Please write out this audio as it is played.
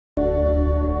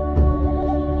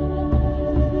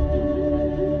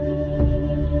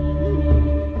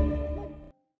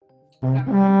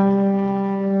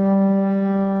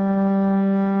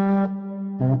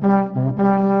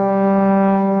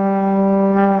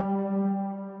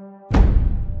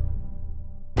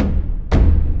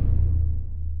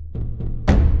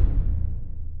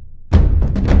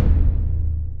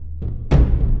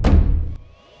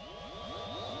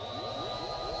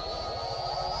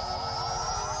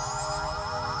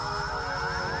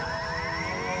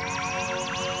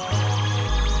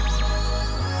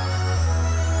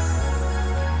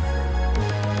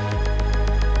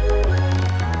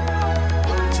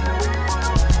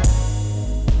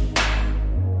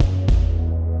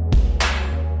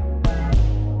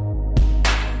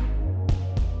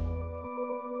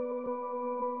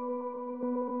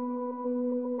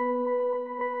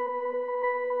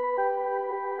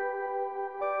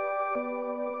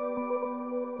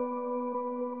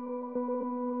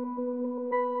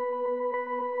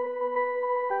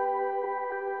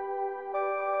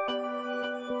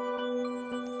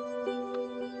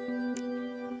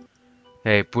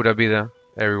Hey, pura vida,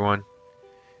 everyone.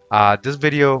 This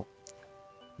video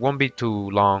won't be too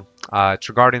long. It's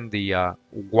regarding the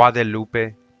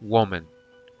Guadeloupe Woman,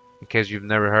 in case you've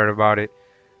never heard about it.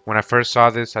 When I first saw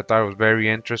this, I thought it was very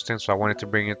interesting, so I wanted to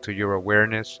bring it to your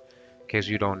awareness, in case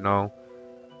you don't know.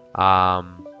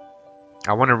 Um,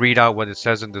 I want to read out what it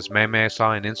says in this meme I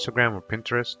saw on Instagram or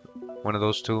Pinterest, one of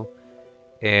those two.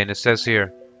 And it says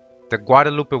here, the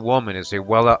Guadeloupe Woman is a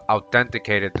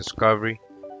well-authenticated discovery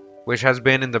which has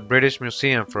been in the British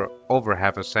Museum for over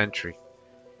half a century.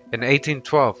 In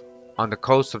 1812, on the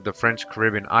coast of the French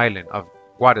Caribbean island of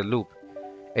Guadeloupe,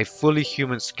 a fully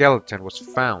human skeleton was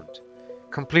found,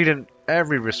 complete in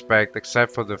every respect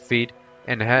except for the feet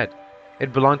and head.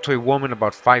 It belonged to a woman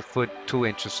about 5 foot 2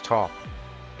 inches tall.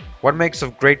 What makes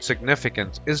of great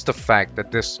significance is the fact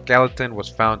that this skeleton was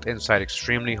found inside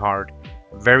extremely hard,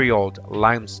 very old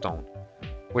limestone,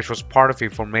 which was part of a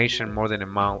formation more than a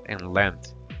mile in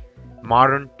length.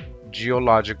 Modern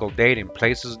geological dating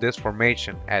places this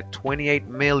formation at 28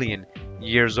 million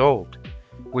years old,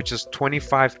 which is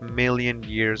 25 million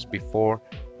years before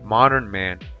modern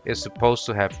man is supposed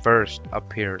to have first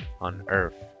appeared on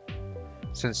Earth.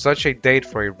 Since such a date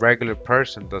for a regular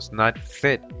person does not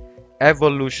fit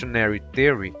evolutionary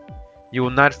theory, you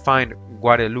will not find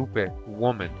Guadeloupe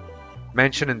Woman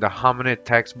mentioned in the hominid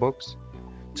textbooks.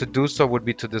 To do so would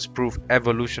be to disprove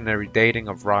evolutionary dating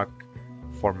of rock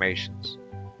formations.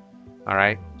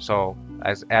 Alright, so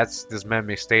as this meme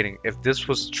is stating, if this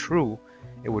was true,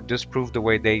 it would disprove the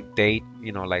way they date,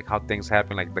 like how things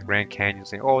happen, like the Grand Canyon,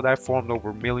 saying, oh, that formed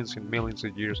over millions and millions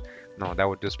of years. No, that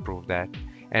would disprove that.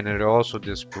 And it would also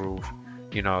disprove,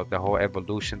 the whole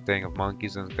evolution thing of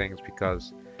monkeys and things,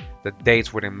 because the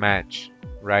dates wouldn't match,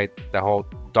 right? The whole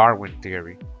Darwin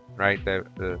theory, right?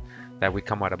 That we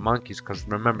come out of monkeys, because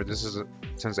remember, this is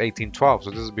since 1812,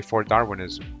 so this is before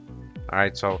Darwinism.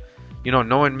 Alright, so,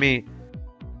 knowing me,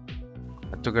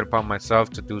 I took it upon myself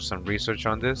to do some research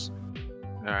on this.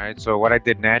 Alright, so what I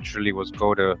did naturally was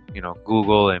go to,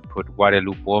 Google and put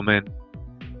Guadeloupe Woman.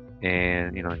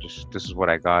 And, just this is what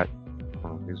I got.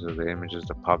 These are the images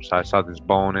that pops out. I saw this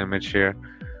bone image here.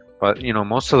 But,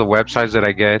 most of the websites that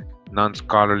I get,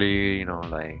 non-scholarly,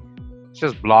 like, it's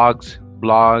just blogs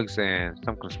and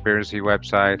some conspiracy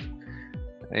websites,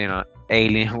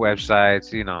 alien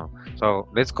websites, So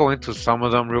let's go into some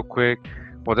of them real quick.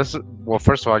 Well,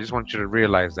 first of all, I just want you to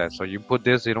realize that. So you put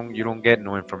this, you don't get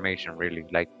no information really.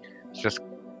 Like, it's just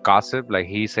gossip, like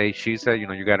he say, she said.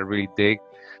 You got to really dig.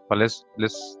 But let's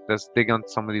dig on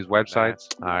some of these websites.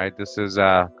 All right, this is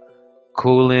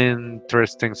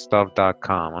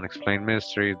coolinterestingstuff.com. Unexplained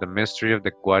mystery, the mystery of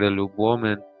the Guadeloupe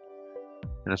Woman.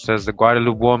 And it says the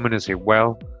Guadeloupe Woman is a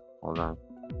hold on.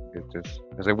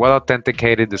 It's a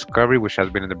well-authenticated discovery which has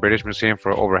been in the British Museum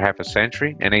for over half a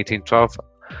century. In 1812,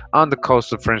 on the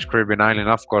coast of the French Caribbean island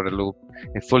of Guadeloupe,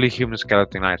 a fully human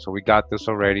skeleton. So we got this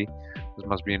already. This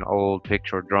must be an old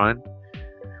picture or drawing.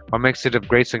 What makes it of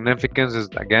great significance is,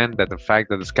 again, that the fact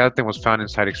that the skeleton was found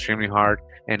inside extremely hard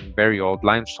and very old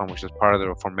limestone, which is part of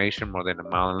the formation more than a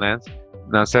mile in length.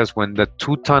 Now it says, when the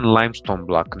 2-ton limestone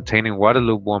block containing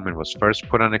Guadeloupe Woman was first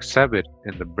put on exhibit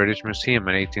in the British Museum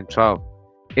in 1812,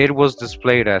 it was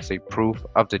displayed as a proof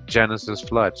of the Genesis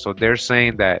flood. So they're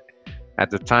saying that at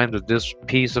the time that this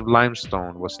piece of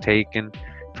limestone was taken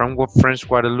from French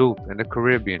Guadeloupe in the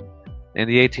Caribbean in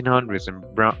the 1800s and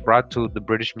brought to the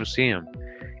British Museum,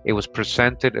 it was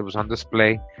presented, it was on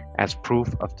display as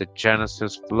proof of the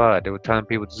Genesis flood. They were telling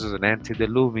people this is an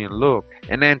antediluvian look,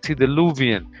 an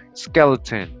antediluvian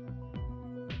skeleton.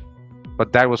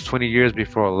 But that was 20 years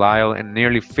before Lyell and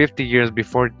nearly 50 years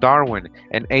before Darwin.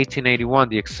 In 1881,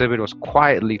 the exhibit was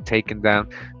quietly taken down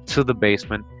to the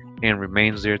basement and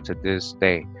remains there to this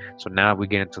day. So now we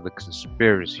get into the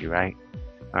conspiracy, right?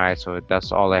 Alright, so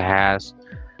that's all it has.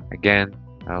 Again,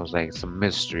 I was like, it's a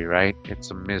mystery, right? It's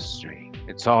a mystery.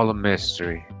 It's all a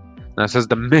mystery. Now it says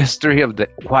the mystery of the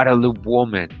Guadeloupe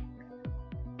Woman.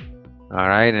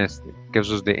 Alright, and it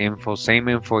gives us the info. Same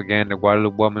info again. The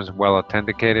Guadeloupe Woman is well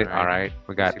authenticated. Alright,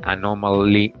 we got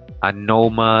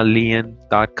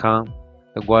anomalian.com.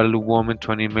 The Guadeloupe Woman,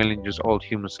 20 million years old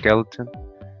human skeleton.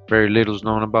 Very little is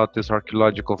known about this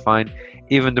archaeological find.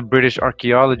 Even the British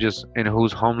archaeologists in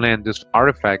whose homeland this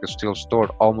artifact is still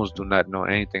stored almost do not know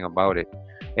anything about it.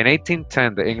 In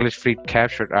 1810, the English fleet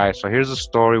captured. Alright, so here's a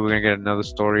story. We're gonna get another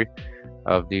story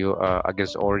of the, I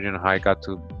guess, origin of how it got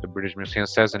to the British Museum. It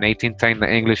says in 1810, the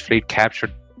English fleet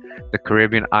captured the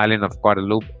Caribbean island of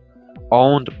Guadeloupe,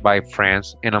 owned by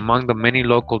France, and among the many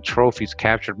local trophies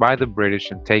captured by the British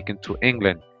and taken to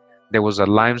England, there was a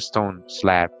limestone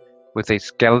slab with a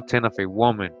skeleton of a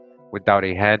woman without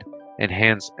a head and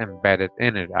hands embedded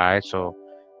in it. Alright, so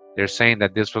They're saying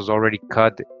that this was already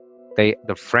cut.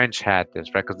 The French had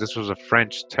this, right? Because this was a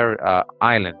French owned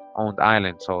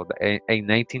island. So in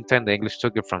 1910, the English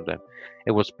took it from them.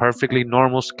 It was perfectly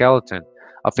normal skeleton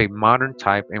of a modern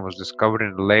type and was discovered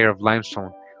in a layer of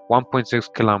limestone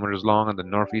 1.6 kilometers long on the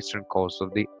northeastern coast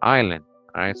of the island.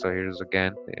 All right, so here's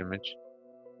again the image.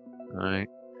 All right.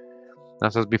 Now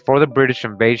it says before the British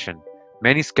invasion,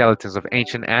 many skeletons of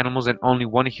ancient animals and only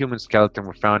one human skeleton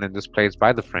were found in this place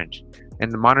by the French.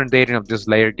 And the modern dating of this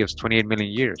layer gives 28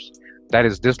 million years. That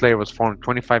is, this layer was formed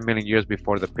 25 million years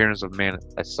before the appearance of man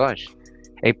as such.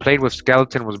 A plate with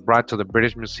skeleton was brought to the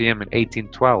British Museum in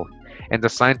 1812, and the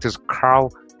scientist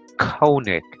Carl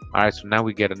Koenig, alright, so now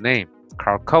we get a name,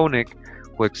 Carl Koenig,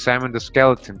 who examined the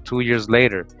skeleton 2 years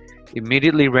later,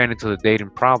 immediately ran into the dating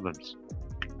problems,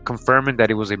 confirming that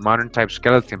it was a modern type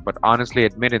skeleton, but honestly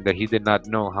admitted that he did not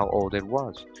know how old it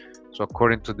was. So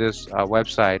according to this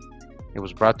website, it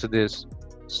was brought to this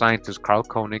scientist Carl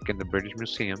Koenig in the British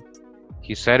Museum.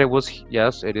 He said it was,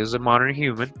 yes, it is a modern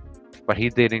human, but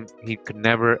he could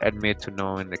never admit to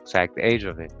knowing the exact age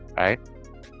of it, right?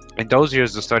 In those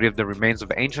years, the study of the remains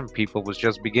of ancient people was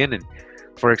just beginning.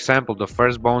 For example, the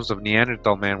first bones of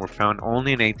Neanderthal man were found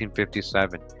only in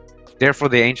 1857. Therefore,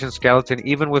 the ancient skeleton,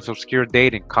 even with obscure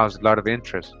dating, caused a lot of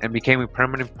interest and became a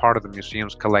permanent part of the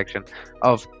museum's collection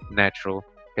of natural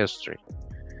history.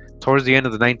 Towards the end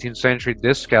of the 19th century,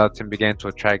 this skeleton began to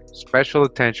attract special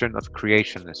attention of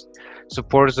creationists,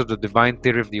 supporters of the divine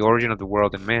theory of the origin of the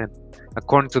world and man.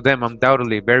 According to them,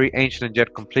 undoubtedly a very ancient and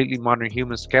yet completely modern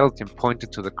human skeleton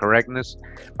pointed to the correctness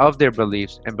of their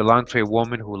beliefs and belonged to a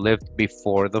woman who lived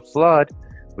before the flood.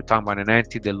 We're talking about an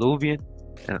antediluvian,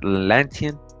 an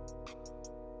Atlantean,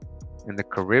 in the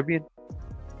Caribbean.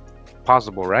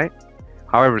 Possible, right?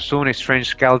 However, soon a strange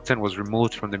skeleton was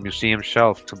removed from the museum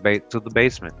shelf to the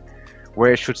basement,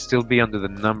 where it should still be under the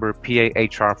number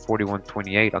PAHR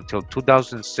 4128 until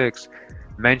 2006.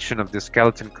 Mention of this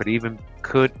skeleton could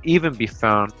even be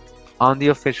found on the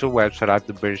official website of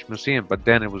the British Museum, but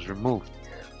then it was removed.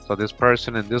 So this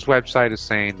person in this website is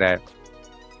saying that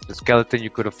the skeleton, you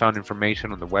could have found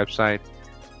information on the website,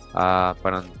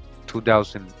 but on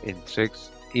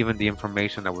 2006, even the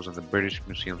information that was on the British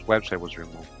Museum's website was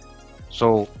removed.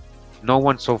 So no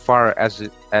one so far as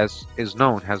is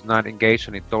known has not engaged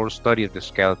in a thorough study of the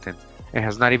skeleton and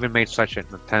has not even made such an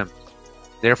attempt.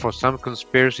 Therefore, some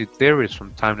conspiracy theorists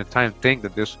from time to time think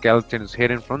that this skeleton is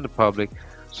hidden from the public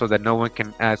so that no one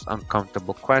can ask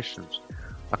uncomfortable questions.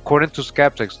 According to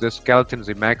skeptics, this skeleton is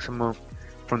a maximum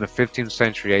from the 15th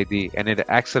century AD, and it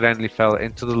accidentally fell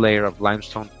into the layer of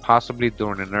limestone, possibly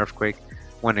during an earthquake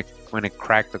when it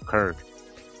cracked occurred.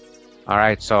 All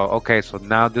right, so okay, so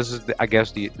now this is I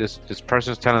guess this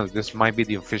person's telling us this might be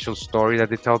the official story that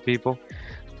they tell people,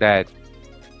 that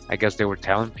I guess they were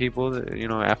telling people that,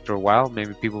 after a while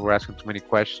maybe people were asking too many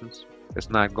questions. It's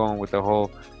not going with the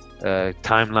whole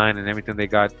timeline and everything they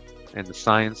got and the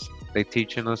science they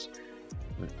teaching us,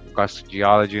 in regards to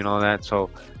geology and all that. So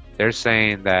they're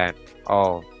saying that,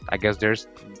 I guess there's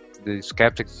the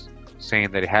skeptics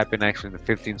saying that it happened actually in the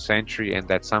 15th century and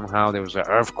that somehow there was an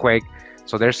earthquake.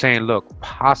 So they're saying, look,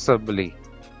 possibly,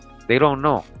 they don't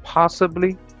know,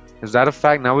 possibly, is that a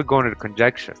fact? Now we're going to the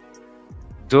conjecture.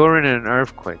 During an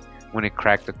earthquake, when it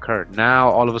cracked occurred, now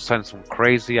all of a sudden some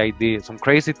crazy idea, some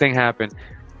crazy thing happened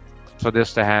for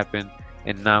this to happen,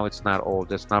 and now it's not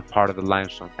old, it's not part of the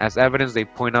limestone. As evidence, they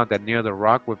point out that near the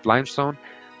rock with limestone,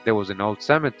 there was an old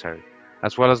cemetery,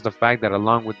 as well as the fact that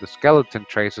along with the skeleton,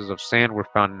 traces of sand were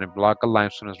found in a block of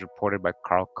limestone as reported by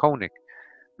Carl Koenig.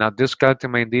 Now, this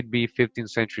skeleton may indeed be a 15th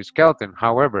century skeleton.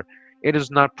 However, it is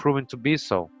not proven to be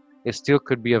so. It still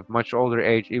could be of much older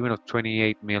age, even of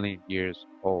 28 million years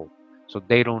old. So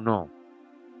they don't know.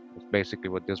 That's basically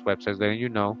what this website is letting you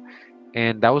know.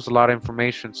 And that was a lot of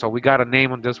information. So we got a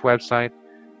name on this website,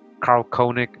 Carl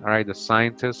Koenig. All right, the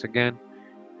scientist again,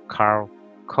 Carl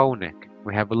Koenig.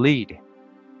 We have a lead.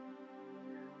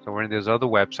 So we're in this other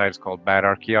website. It's called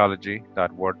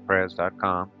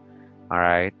badarcheology.wordpress.com. All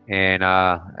right, and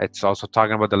it's also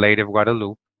talking about the lady of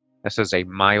Guadeloupe. It says a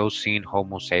Miocene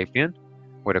Homo sapien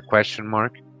with a question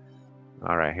mark.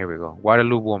 All right, here we go.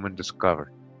 Guadeloupe Woman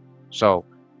discovered. So,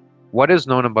 what is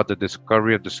known about the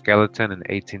discovery of the skeleton in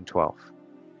 1812?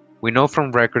 We know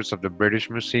from records of the British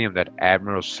Museum that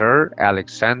Admiral Sir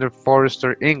Alexander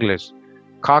Forrester Inglis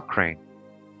Cochrane,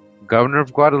 governor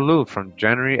of Guadeloupe from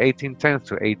January 1810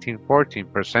 to 1814,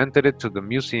 presented it to the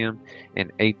museum in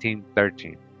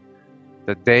 1813.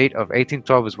 The date of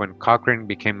 1812 is when Cochrane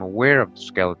became aware of the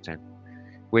skeleton,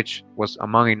 which was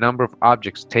among a number of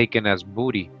objects taken as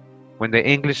booty when the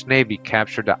English Navy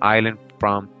captured the island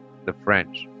from the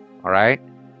French. All right?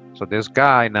 So this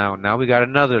guy now we got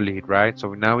another lead, right?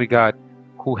 So now we got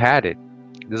who had it.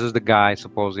 This is the guy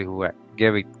supposedly who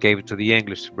gave it to the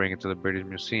English to bring it to the British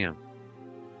Museum.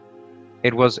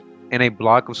 It was in a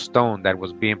block of stone that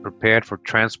was being prepared for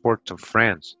transport to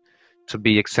France to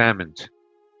be examined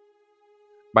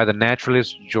by the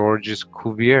naturalist Georges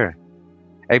Cuvier.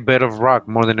 A bed of rock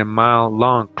more than a mile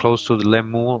long close to the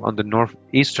Lemuel on the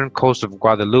northeastern coast of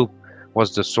Guadeloupe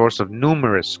was the source of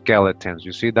numerous skeletons.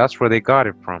 You see, that's where they got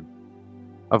it from,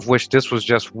 of which this was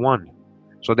just one.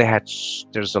 So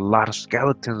there's a lot of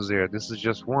skeletons there. This is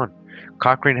just one.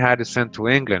 Cochrane had it sent to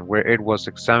England, where it was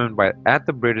examined at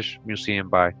the British Museum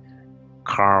by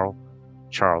Carl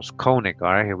Charles Koenig.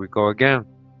 All right, here we go again.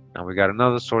 Now we got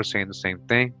another source saying the same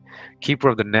thing. Keeper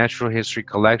of the Natural History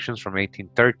Collections from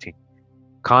 1813.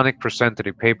 Koenig presented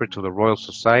a paper to the Royal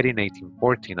Society in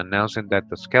 1814 announcing that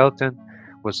the skeleton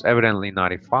was evidently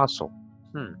not a fossil.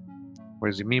 What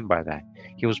does he mean by that?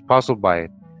 He was puzzled by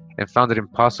it and found it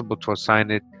impossible to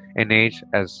assign it an age,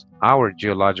 as our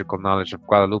geological knowledge of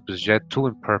Guadeloupe is yet too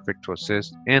imperfect to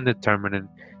assist in determining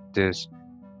this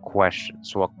question.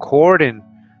 So according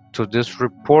to this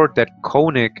report that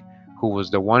Koenig, who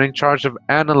was the one in charge of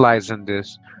analyzing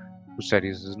this, who said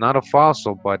this is not a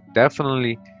fossil, but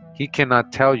definitely he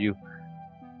cannot tell you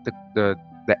the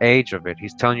age of it.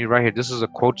 He's telling you right here, this is a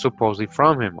quote supposedly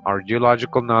from him. Our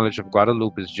geological knowledge of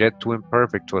Guadeloupe is yet too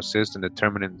imperfect to assist in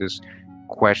determining this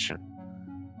question.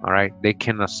 All right, they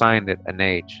can assign it an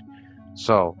age.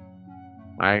 So, all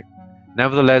right.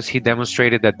 Nevertheless, he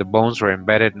demonstrated that the bones were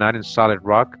embedded not in solid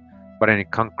rock, but in a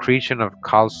concretion of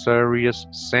calcareous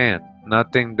sand.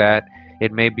 Nothing that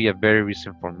it may be a very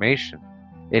recent formation.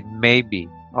 It may be.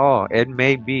 Oh, it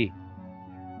may be.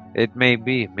 It may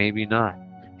be, maybe not.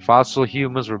 Fossil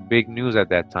humans were big news at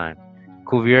that time.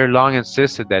 Cuvier long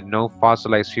insisted that no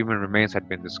fossilized human remains had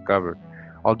been discovered,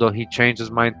 although he changed his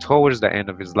mind towards the end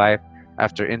of his life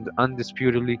after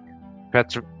undisputedly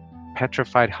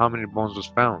petrified hominid bones was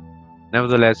found.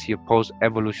 Nevertheless, he opposed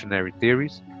evolutionary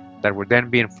theories that were then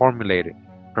being formulated,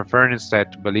 preferring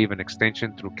instead to believe in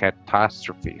extinction through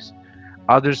catastrophes.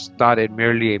 Others thought it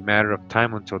merely a matter of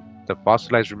time until the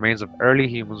fossilized remains of early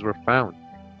humans were found.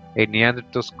 A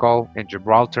Neanderthal skull in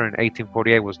Gibraltar in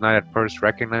 1848 was not at first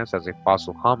recognized as a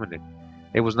fossil hominid.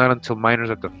 It was not until miners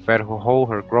at the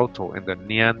Verhoeger Grotto in the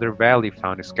Neander Valley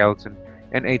found a skeleton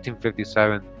in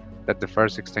 1857 that the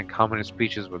first extinct hominid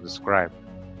species was described.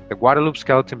 The Guadeloupe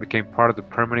skeleton became part of the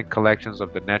permanent collections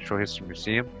of the Natural History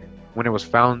Museum when it was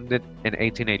founded in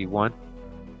 1881,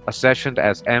 accessioned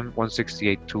as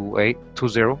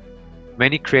M16820.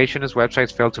 Many creationist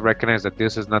websites fail to recognize that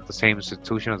this is not the same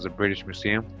institution as the British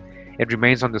Museum. It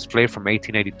remains on display from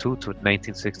 1882 to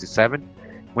 1967,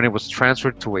 when it was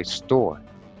transferred to a store.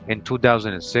 In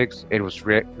 2006, it was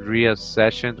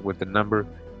reaccessioned with the number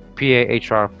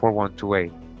PAHR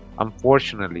 4128.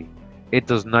 Unfortunately, it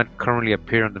does not currently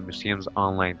appear on the museum's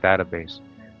online database.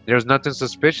 There is nothing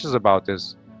suspicious about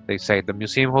this, they say. The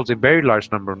museum holds a very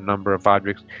large number of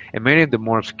objects, and many of the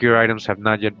more obscure items have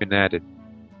not yet been added.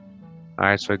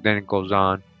 Alright, so then it goes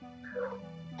on,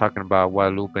 talking about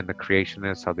Guadeloupe and the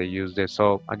creationists, how they used it.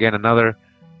 So again, another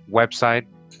website.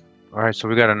 Alright, so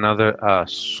we got another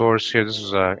source here. This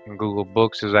is in Google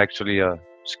Books. This is actually a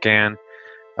scan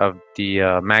of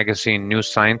the magazine New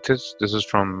Scientist. This is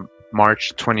from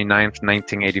March 29th,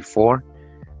 1984.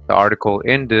 The article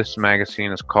in this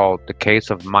magazine is called The Case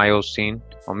of Miocene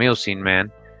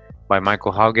Man by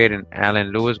Michael Howgate and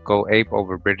Alan Lewis Go Ape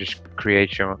Over British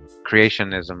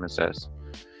Creationism, it says.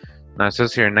 Now it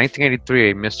says here, in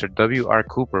 1983, a Mr. W.R.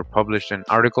 Cooper published an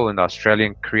article in the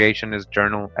Australian creationist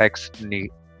journal Ex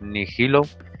Nihilo.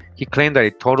 He claimed that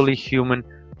a totally human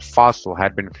fossil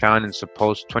had been found in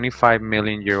supposed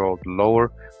 25-million-year-old lower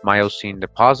Miocene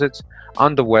deposits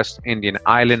on the West Indian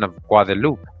island of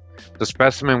Guadeloupe. The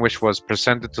specimen, which was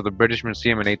presented to the British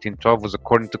Museum in 1812, was,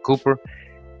 according to Cooper,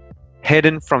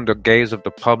 hidden from the gaze of the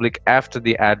public after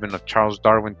the advent of Charles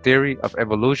Darwin's theory of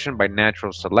evolution by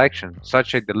natural selection.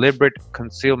 Such a deliberate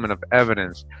concealment of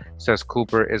evidence, says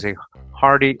Cooper, is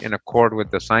hardly in accord with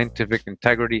the scientific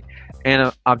integrity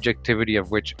and objectivity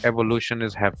of which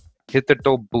evolutionists have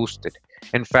hitherto boasted.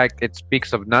 In fact, it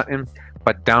speaks of nothing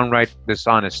but downright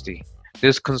dishonesty.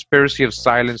 This conspiracy of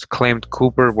silence, claimed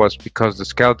Cooper, was because the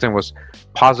skeleton was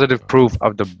positive proof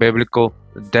of the biblical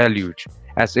deluge,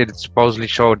 as it supposedly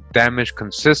showed damage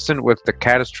consistent with the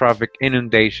catastrophic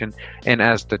inundation, and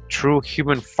as the true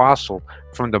human fossil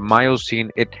from the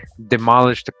Miocene, it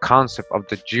demolished the concept of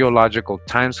the geological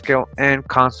timescale and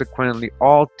consequently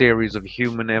all theories of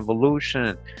human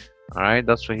evolution. Alright,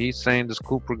 that's what he's saying. This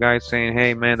Cooper guy is saying,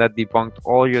 hey man, that debunked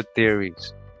all your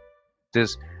theories.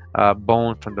 This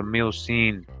bone from the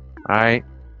Miocene. All right,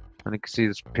 and you can see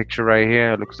this picture right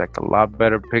here. It looks like a lot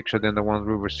better picture than the ones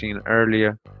we were seeing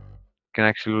earlier. It can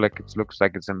actually looks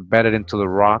like it's embedded into the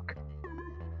rock.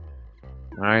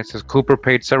 Alright, it says Cooper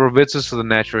paid several visits to the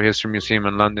Natural History Museum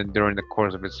in London during the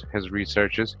course of his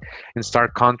researches. In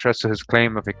stark contrast to his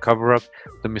claim of a cover-up,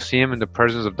 the museum, in the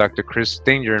presence of Dr. Chris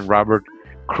Stinger and Robert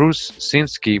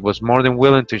Krusinski, was more than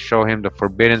willing to show him the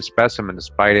forbidden specimen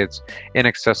despite its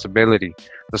inaccessibility.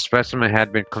 The specimen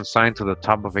had been consigned to the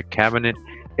top of a cabinet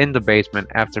in the basement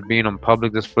after being on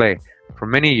public display for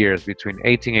many years between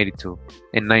 1882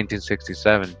 and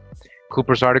 1967.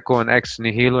 Cooper's article in Ex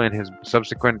Nihilo and his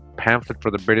subsequent pamphlet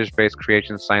for the British-based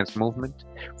creation science movement,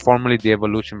 formerly the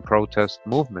Evolution Protest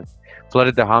Movement,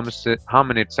 flooded the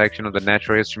hominid section of the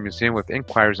Natural History Museum with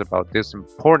inquiries about this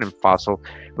important fossil,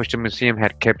 which the museum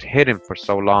had kept hidden for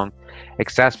so long.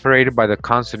 Exasperated by the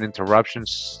constant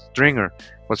interruptions, Stringer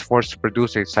was forced to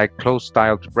produce a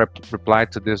cyclo-styled reply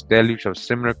to this deluge of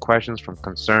similar questions from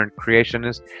concerned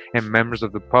creationists and members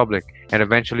of the public, and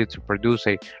eventually to produce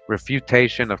a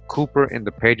refutation of Cooper in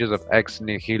the pages of Ex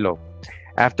Nihilo.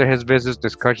 After his visits,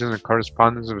 discussions, and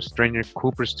correspondence with Stringer,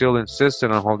 Cooper still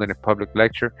insisted on holding a public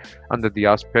lecture under the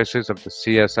auspices of the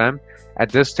CSM. At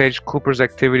this stage, Cooper's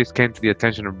activities came to the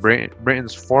attention of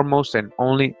Britain's foremost and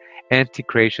only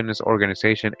anti-creationist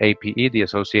organization, APE, the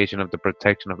Association of the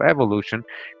Protection of Evolution,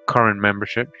 current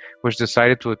membership, which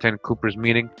decided to attend Cooper's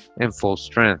meeting in full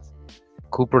strength.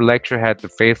 Cooper's lecture had the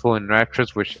faithful in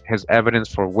raptures, which his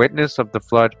evidence for witness of the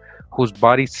flood, whose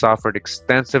body suffered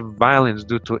extensive violence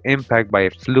due to impact by a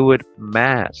fluid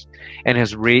mass, and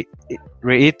his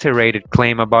reiterated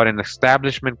claim about an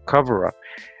establishment cover-up.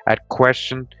 At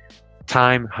question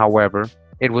time, however,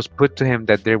 it was put to him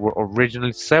that there were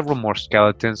originally several more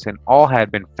skeletons, and all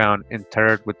had been found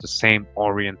interred with the same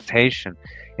orientation,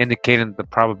 indicating the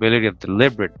probability of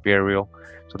deliberate burial.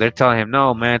 So they're telling him,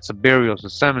 no, man, it's a burial, it's a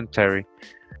cemetery.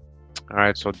 All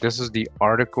right, so this is the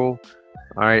article,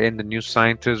 all right, in the New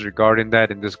Scientist regarding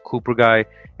that. And this Cooper guy,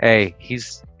 hey,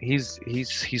 he's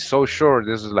so sure.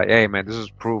 This is like, hey, man, this is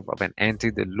proof of an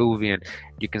antediluvian.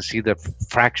 You can see the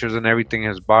fractures and everything in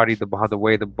his body, the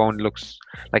way the bone looks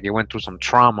like it went through some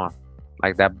trauma,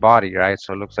 like that body, right?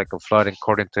 So it looks like a flood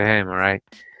according to him, all right?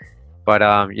 But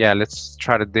yeah, let's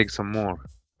try to dig some more.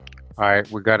 All right,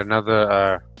 we got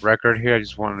another record here. I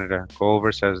just wanted to go over.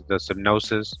 It says the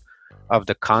synopsis of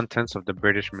the contents of the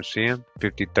British Museum,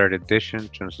 53rd edition.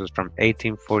 This is from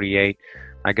 1848.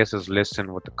 I guess it's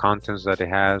listing with the contents that it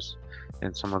has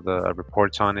and some of the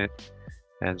reports on it.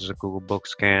 And just a Google book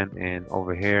scan. And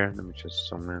over here, let me just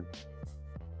zoom in.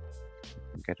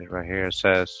 Get it right here. It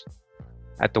says,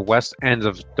 at the west end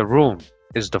of the room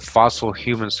is the fossil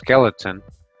human skeleton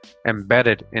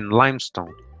embedded in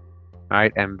limestone.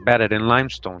 Right, embedded in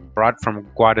limestone, brought from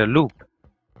Guadeloupe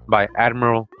by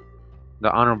Admiral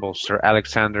the Honorable Sir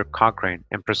Alexander Cochrane,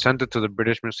 and presented to the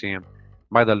British Museum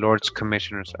by the Lords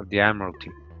Commissioners of the Admiralty.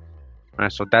 All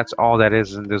right, so that's all that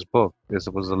is in this book. This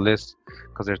was a list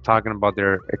because they're talking about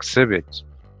their exhibits.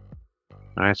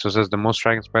 All right, so it says the most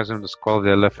striking specimen is called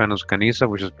the Elephanus Canisa,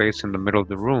 which is based in the middle of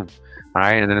the room. All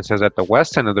right, and then it says at the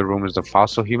west end of the room is the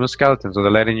fossil human skeleton. So they're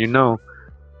letting you know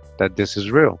that this is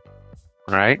real.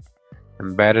 All right.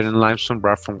 Embedded in limestone,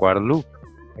 brought from Guadeloupe.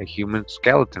 A human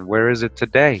skeleton. Where is it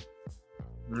today?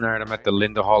 All right, I'm at the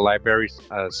Linda Hall Library.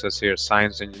 It says here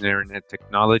Science, Engineering, and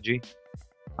Technology.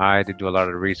 I did do a lot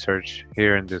of research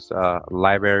here in this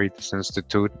library, this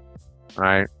institute. All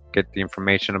right, get the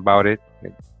information about it,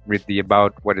 read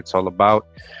about what it's all about.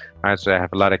 All right, so I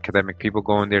have a lot of academic people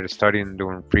going there to study and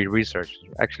doing free research.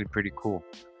 It's actually pretty cool.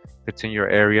 If it's in your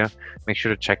area, make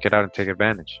sure to check it out and take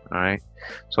advantage. All right,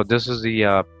 so this is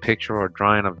the picture or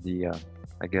drawing of the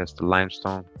I guess the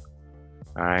limestone.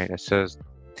 All right, it says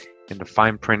in the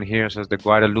fine print here, it says the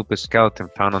Guadalupe skeleton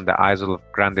found on the isle of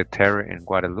Grande Terre in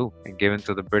Guadeloupe and given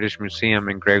to the British Museum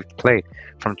engraved plate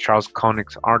from Charles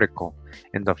Connick's article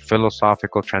in the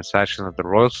Philosophical Transactions of the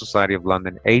Royal Society of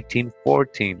London,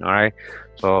 1814. All right,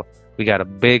 so we got a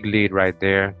big lead right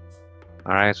there.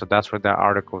 All right, so that's where that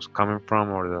article is coming from,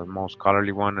 or the most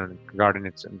scholarly one, and regarding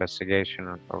its investigation,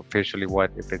 or officially what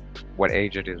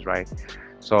age it is, right?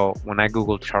 So when I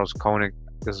googled Charles Connick,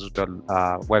 this is the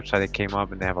website that came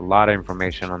up, and they have a lot of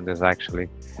information on this actually.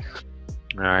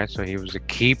 All right, so he was the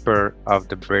keeper of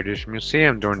the British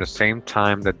Museum during the same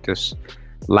time that this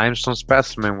limestone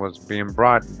specimen was being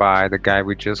brought by the guy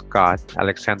we just got,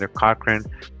 Alexander Cochrane,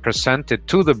 presented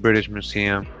to the British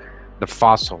Museum. The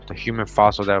fossil, the human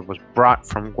fossil that was brought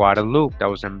from Guadeloupe, that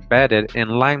was embedded in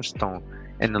limestone,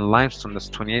 and the limestone that's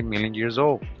 28 million years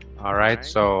old. All right,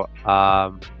 so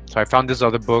So I found this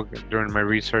other book during my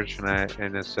research,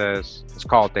 and it says it's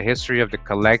called "The History of the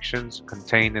Collections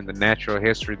Contained in the Natural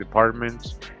History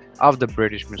Departments of the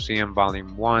British Museum,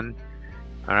 Volume 1."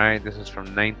 All right, this is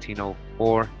from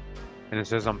 1904, and it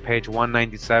says on page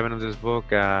 197 of this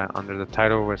book, under the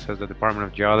title where it says "The Department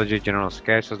of Geology General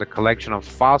Sketch," says the collection of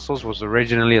fossils was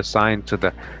originally assigned to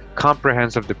the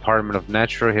Comprehensive Department of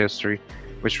Natural History,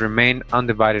 which remained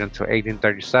undivided until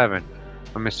 1837,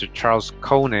 when Mr. Charles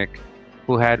Koenig,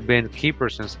 who had been keeper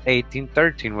since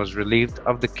 1813, was relieved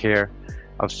of the care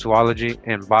of zoology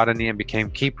and botany and became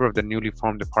keeper of the newly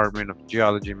formed Department of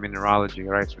Geology and Mineralogy.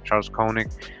 Right, so Charles Koenig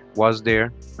was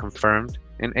there, confirmed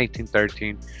in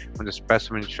 1813, when the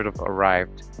specimen should have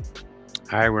arrived.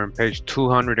 All right, we're on page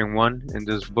 201 in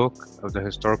this book of the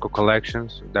historical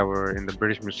collections that were in the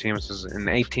British Museum. This is in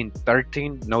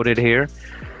 1813, noted here.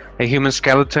 A human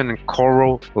skeleton in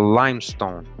coral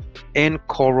limestone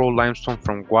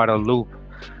from Guadeloupe,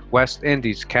 West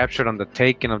Indies, captured on the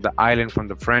taking of the island from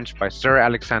the French by Sir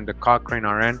Alexander Cochrane,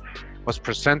 RN, was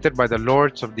presented by the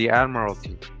Lords of the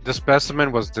Admiralty. The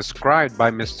specimen was described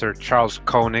by Mr. Charles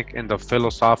Koenig in the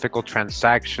Philosophical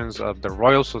Transactions of the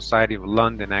Royal Society of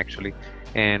London, actually,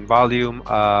 in volume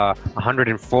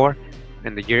 104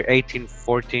 in the year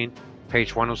 1814,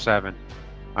 page 107.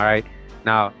 All right,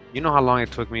 now you know how long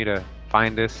it took me to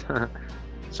find this.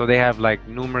 So they have like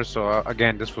numerous. So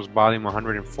again, this was volume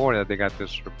 104 that they got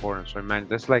this report on. So imagine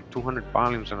there's like 200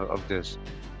 volumes of this.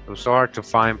 It was so hard to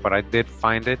find, but I did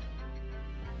find it.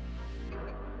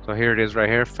 So here it is right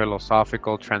here,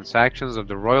 Philosophical Transactions of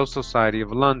the Royal Society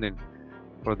of London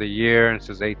for the year, it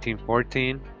says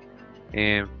 1814,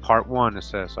 in part 1 it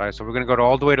says. All right, so we're going to go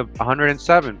all the way to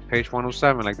 107, page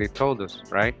 107, like they told us,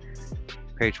 right?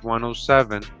 Page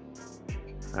 107.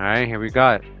 All right, here we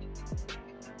got it.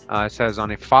 It says,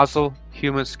 on a fossil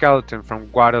human skeleton from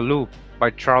Guadeloupe by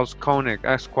Charles Koenig,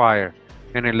 Esquire,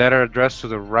 in a letter addressed to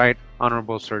the Right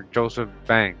Honorable Sir Joseph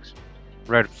Banks,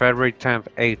 read February 10th,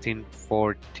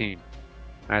 1814. All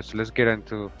right, so let's get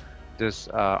into this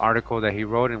article that he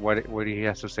wrote and what he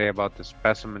has to say about the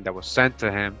specimen that was sent to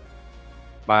him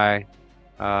by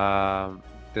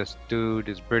this dude,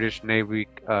 this British Navy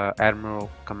Admiral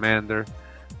Commander.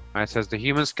 All right, it says, the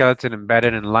human skeleton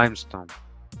embedded in limestone,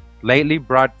 lately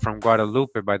brought from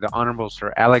Guadeloupe by the Honorable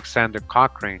Sir Alexander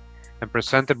Cochrane and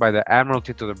presented by the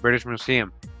Admiralty to the British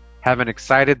Museum, having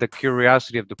excited the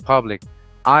curiosity of the public,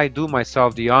 I do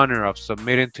myself the honor of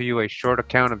submitting to you a short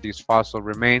account of these fossil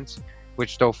remains,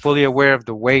 which, though fully aware of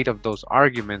the weight of those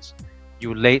arguments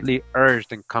you lately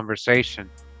urged in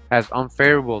conversation as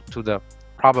unfavorable to the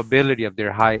probability of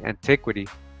their high antiquity,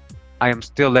 I am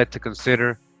still led to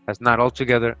consider as not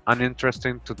altogether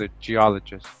uninteresting to the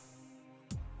geologist.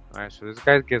 Alright, so this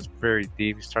guy gets very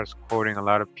deep. He starts quoting a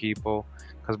lot of people,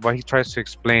 because what he tries to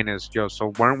explain is, yo, so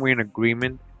weren't we in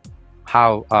agreement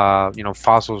how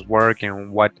fossils work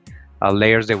and what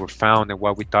layers they were found and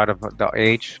what we thought of the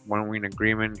age? Weren't we in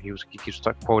agreement? He keeps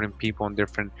quoting people and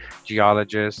different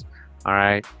geologists. All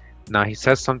right, now he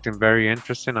says something very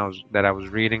interesting that I was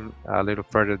reading a little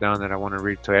further down that I want to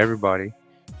read to everybody.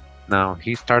 Now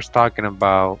he starts talking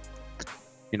about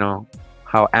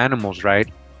how animals, right,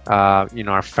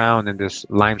 are found in this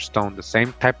limestone, the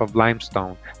same type of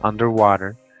limestone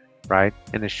underwater, right?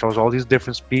 And it shows all these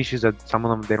different species that some of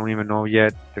them they don't even know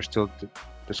yet. They're still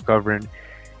discovering.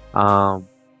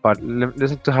 But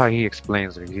listen to how he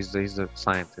explains it. He's a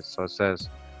scientist. So it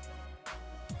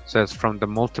says from the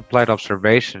multiplied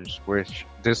observations which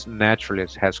this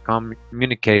naturalist has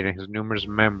communicated in his numerous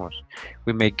memoirs,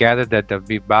 we may gather that the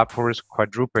viviparous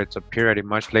quadrupeds appear at a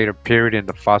much later period in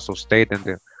the fossil state than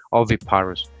the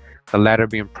oviparous, the latter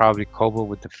being probably coupled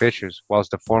with the fishes,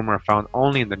 whilst the former are found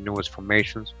only in the newest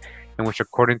formations, in which,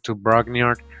 according to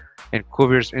Brongniart and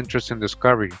Cuvier's interesting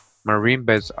discovery, marine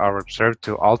beds are observed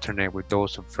to alternate with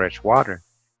those of fresh water,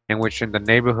 in which, in the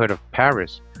neighborhood of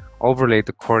Paris, overlaid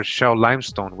the coarse shell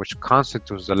limestone which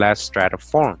constitutes the last strata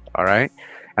formed, all right,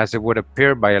 as it would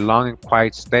appear by a long and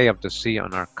quiet stay of the sea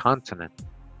on our continent.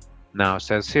 Now it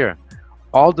says here,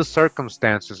 all the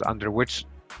circumstances under which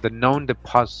the known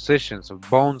depositions of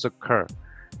bones occur,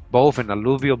 both in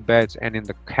alluvial beds and in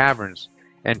the caverns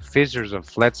and fissures of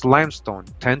Flet's limestone,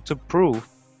 tend to prove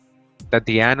that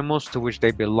the animals to which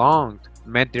they belonged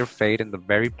met their fate in the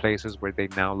very places where they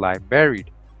now lie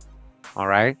buried. All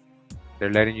right,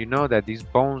 they're letting you know that these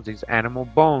bones, these animal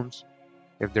bones,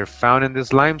 if they're found in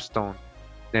this limestone,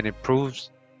 then it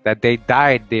proves that they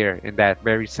died there in that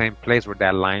very same place where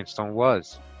that limestone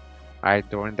was. All right,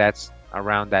 during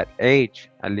around that age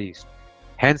at least.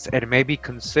 Hence, it may be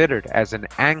considered as an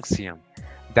axiom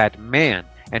that man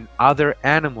and other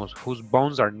animals whose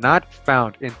bones are not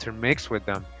found intermixed with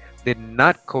them did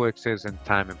not coexist in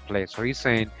time and place. So he's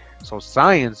saying, so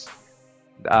science,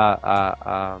 uh,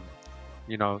 uh,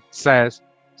 um, says,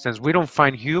 since we don't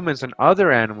find humans and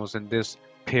other animals in this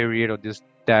period or this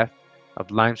depth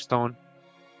of limestone,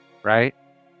 right?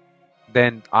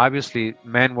 Then obviously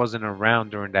man wasn't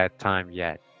around during that time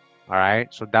yet. All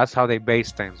right, so that's how they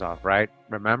base things off, right?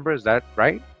 Remember, is that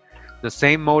right? The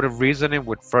same mode of reasoning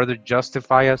would further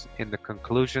justify us in the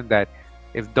conclusion that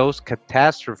if those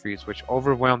catastrophes which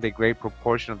overwhelmed a great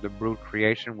proportion of the brute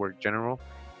creation were general,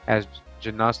 as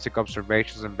genetic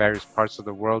observations in various parts of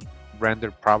the world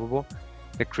rendered probable,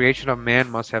 the creation of man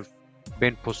must have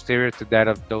been posterior to that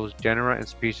of those genera and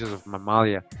species of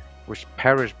mammalia, which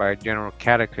perished by a general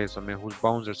cataclysm and whose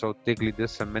bones are so thickly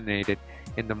disseminated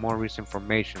in the more recent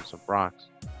formations of rocks.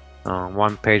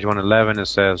 On page 111 it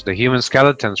says, the human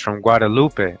skeletons from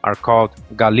Guadeloupe are called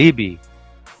Galibi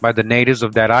by the natives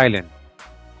of that island,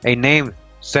 a name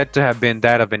said to have been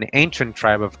that of an ancient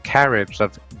tribe of Caribs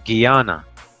of Guyana.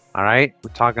 Alright,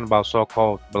 we're talking about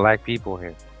so-called black people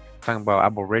here. We're talking about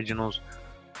aboriginals,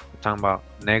 we're talking about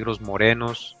negros,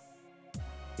 morenos,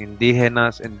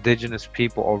 indígenas, indigenous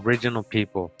people, original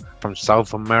people from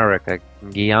South America,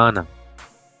 Guyana.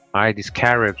 Alright, these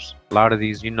Caribs, a lot of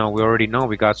these, we already know,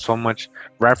 we got so much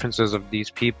references of these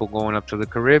people going up to the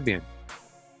Caribbean.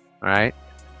 Alright,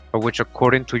 but which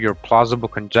according to your plausible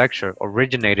conjecture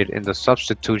originated in the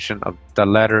substitution of the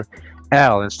letter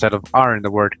L instead of R in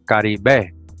the word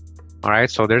Caribe.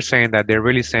 Alright, so they're saying that they're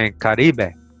really saying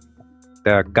Caribe.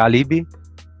 The Galibi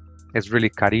is really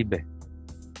Caribe.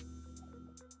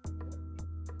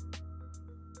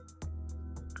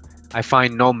 I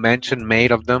find no mention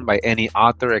made of them by any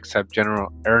author except General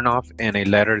Ernoff in a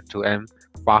letter to M.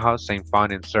 Faja, St.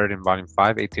 Fond, inserted in Volume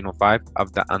 5, 1805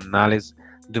 of the Annales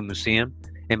du Museum,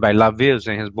 and by Laville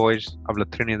in his Voyage of la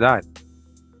Trinidad,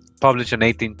 published in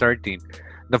 1813.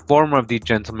 The former of these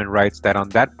gentlemen writes that on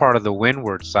that part of the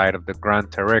windward side of the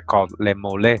Grand Terre called Le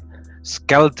Mollet,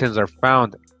 skeletons are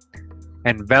found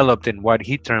enveloped in what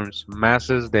he terms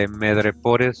masses de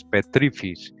madrepores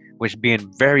petrifies, which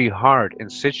being very hard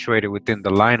and situated within the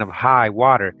line of high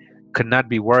water, could not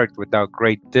be worked without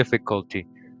great difficulty,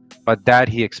 but that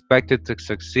he expected to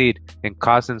succeed in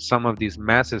causing some of these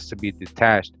masses to be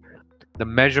detached, the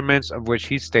measurements of which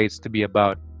he states to be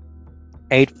about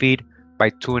 8 feet by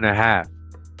 2.5.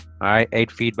 Alright,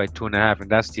 8 feet by 2.5,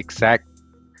 and that's the exact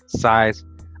size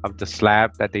of the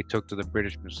slab that they took to the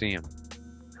British Museum.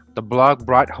 The blog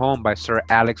brought home by Sir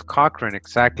Alex Cochrane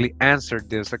exactly answered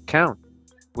this account.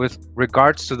 With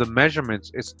regards to the measurements,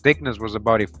 its thickness was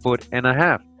about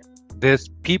 1.5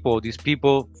 feet.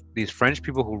 These French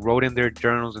people who wrote in their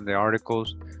journals and their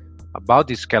articles about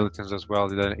these skeletons as well,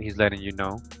 he's letting you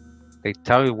know. They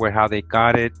tell you how they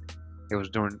got it. It was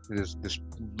during this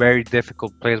very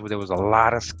difficult place where there was a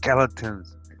lot of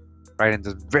skeletons, right? And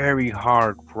this very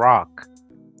hard rock,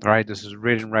 right? This is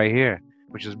written right here,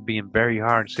 which is being very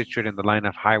hard, situated in the line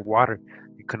of high water.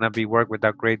 It could not be worked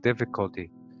without great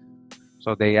difficulty.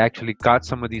 So they actually got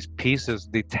some of these pieces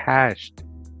detached,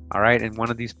 all right? And one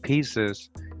of these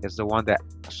pieces is the one that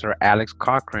Sir Alex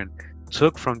Cochrane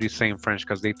took from these same French,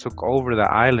 because they took over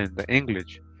the island, the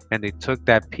English, and they took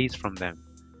that piece from them,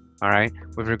 all right?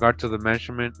 With regard to the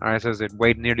measurement, all right, it says it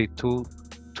weighed nearly two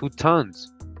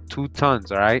tons, 2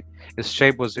 tons, all right? Its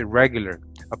shape was irregular,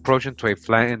 approaching to a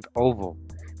flattened oval,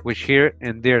 which here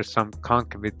and there some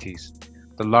concavities,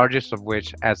 the largest of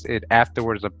which, as it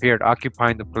afterwards appeared,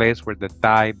 occupying the place where the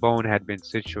thigh bone had been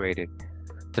situated,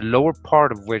 the lower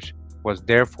part of which was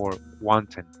therefore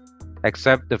wanting,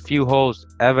 except the few holes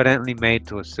evidently made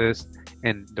to assist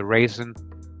in the raising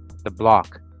the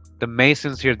block. The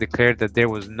masons here declared that there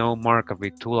was no mark of a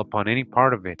tool upon any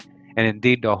part of it, and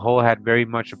indeed the whole had very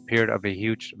much appeared of a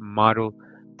huge model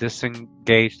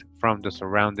disengaged from the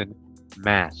surrounding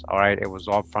mass. All right, it was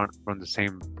all from the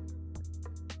same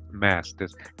mass,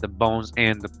 the bones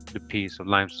and the piece of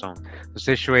limestone. The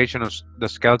situation of the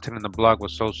skeleton in the block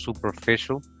was so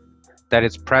superficial that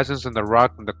its presence in the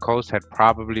rock on the coast had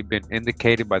probably been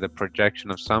indicated by the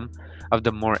projection of some of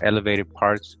the more elevated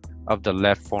parts of the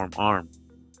left forearm.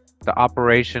 The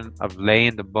operation of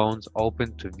laying the bones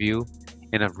open to view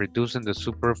and of reducing the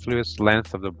superfluous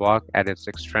length of the block at its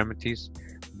extremities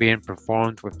being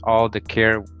performed with all the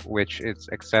care which its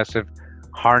excessive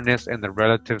hardness and the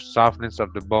relative softness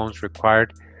of the bones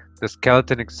required, the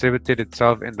skeleton exhibited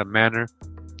itself in the manner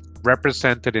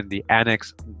represented in the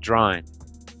annex drawing,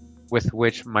 with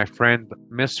which my friend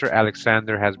Mr.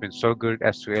 Alexander has been so good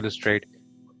as to illustrate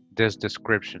this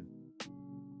description.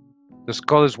 The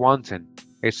skull is wanting,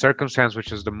 a circumstance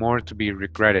which is the more to be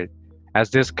regretted, as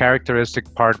this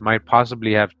characteristic part might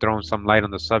possibly have thrown some light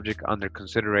on the subject under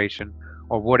consideration,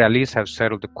 or would at least have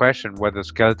settled the question whether the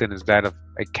skeleton is that of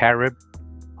a Carib,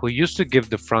 who used to give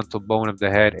the frontal bone of the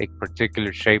head a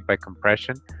particular shape by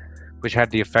compression, which had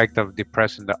the effect of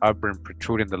depressing the upper and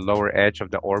protruding the lower edge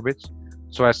of the orbits,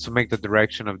 so as to make the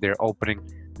direction of their opening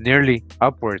nearly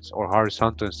upwards or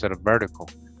horizontal instead of vertical.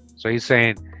 So he's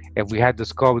saying if we had the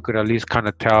skull, we could at least kind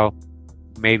of tell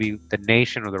maybe the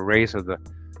nation or the race of the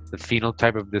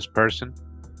phenotype of this person,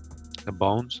 the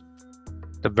bones.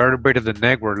 The vertebrae of the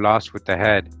neck were lost with the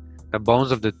head. The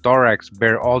bones of the thorax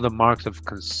bear all the marks of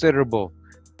considerable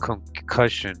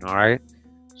concussion. All right,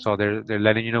 so they're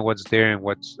letting you know what's there and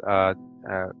what's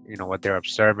what they're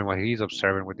observing, what he's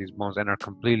observing with these bones, and are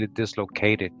completely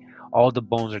dislocated. All the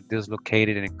bones are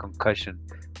dislocated and in concussion.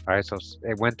 All right, so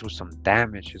it went through some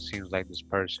damage. It seems like this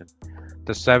person.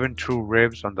 The 7 true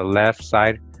ribs on the left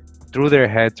side through their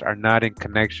heads are not in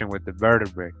connection with the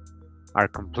vertebrae, are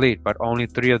complete, but only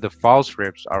 3 of the false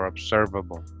ribs are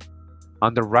observable.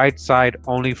 On the right side,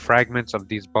 only fragments of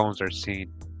these bones are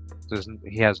seen.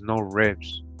 He has no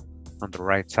ribs on the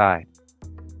right side.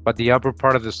 But the upper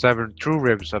part of the 7 true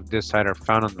ribs of this side are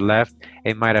found on the left,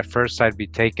 and might at first sight be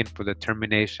taken for the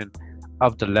termination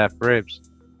of the left ribs,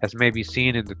 as may be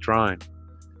seen in the drawing.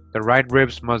 The right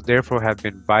ribs must therefore have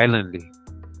been violently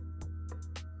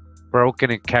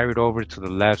broken and carried over to the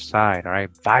left side. All right,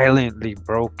 violently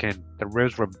broken. The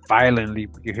ribs were violently.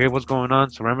 You hear what's going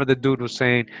on? So remember, the dude was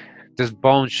saying this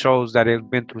bone shows that it's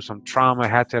been through some trauma.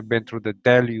 It had to have been through the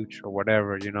deluge or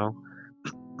whatever,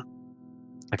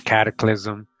 a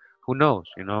cataclysm. Who knows,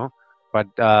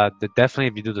 But definitely,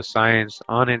 if you do the science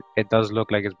on it, it does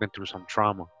look like it's been through some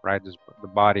trauma, right? The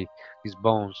body, these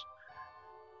bones.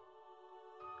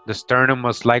 The sternum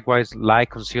must likewise lie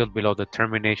concealed below the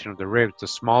termination of the ribs. The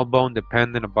small bone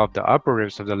dependent above the upper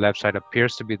ribs of the left side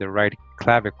appears to be the right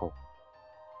clavicle.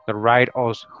 The right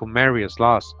os humerus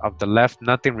lost. Of the left,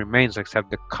 nothing remains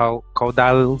except the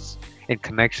caudales in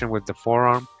connection with the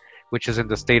forearm, which is in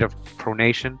the state of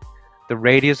pronation. The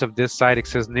radius of this side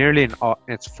exists nearly in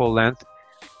its full length,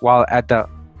 while at the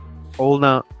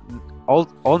ulna,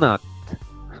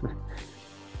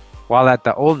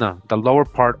 the lower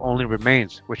part only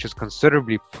remains, which is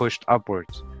considerably pushed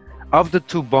upwards. Of the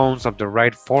 2 bones of the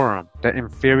right forearm, the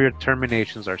inferior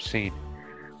terminations are seen.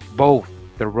 Both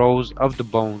the rows of the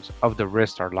bones of the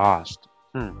wrist are lost.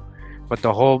 But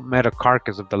the whole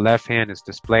metacarcass of the left hand is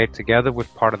displayed together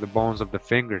with part of the bones of the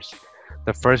fingers.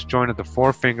 The first joint of the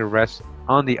forefinger rests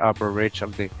on the upper ridge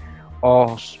of the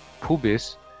os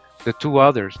pubis. The 2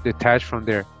 others, detached from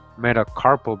their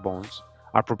metacarpal bones,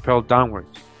 are propelled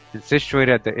downwards and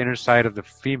situated at the inner side of the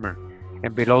femur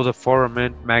and below the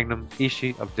foramen magnum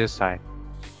ischi of this side.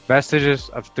 Vestiges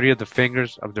of 3 of the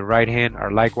fingers of the right hand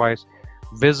are likewise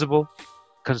visible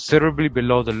considerably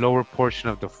below the lower portion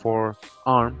of the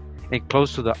forearm and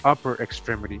close to the upper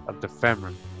extremity of the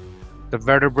femur. The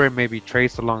vertebrae may be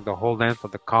traced along the whole length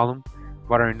of the column,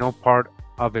 but are in no part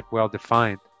of it well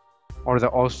defined, or the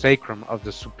os sacrum of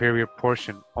the superior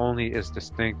portion only is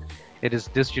distinct. It is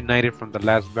disunited from the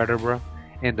last vertebra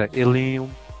in the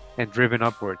ilium and driven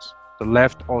upwards. The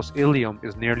left os ilium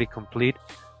is nearly complete,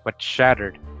 but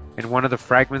shattered, and one of the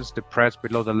fragments depressed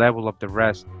below the level of the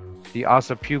rest. The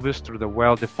ossa pubis, through the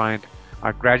well-defined,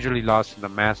 are gradually lost in the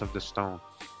mass of the stone.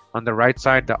 On the right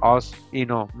side, the os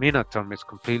innominatum is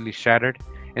completely shattered,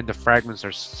 and the fragments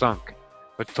are sunk.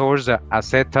 But towards the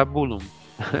acetabulum,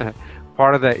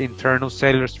 part of the internal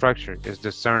cellular structure is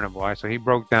discernible. Right? So he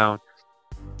broke down,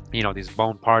 these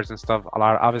bone parts and stuff. A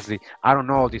lot. Obviously, I don't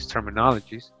know all these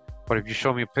terminologies, but if you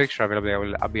show me a picture of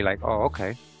it, I'll be like, oh,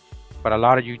 okay. But a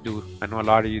lot of you do. I know a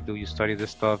lot of you do. You study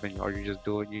this stuff, or you just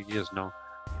do it. You just know.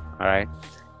 All right.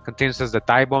 Continues, says the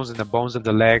thigh bones and the bones of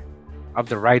the leg of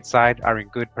the right side are in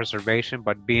good preservation,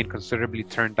 but being considerably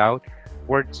turned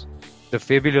outwards. The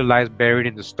fibula lies buried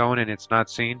in the stone and it's not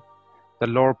seen. The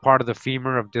lower part of the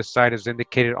femur of this side is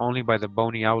indicated only by the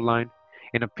bony outline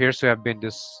and appears to have been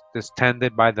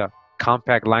distended by the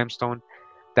compact limestone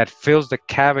that fills the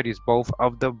cavities both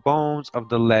of the bones of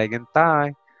the leg and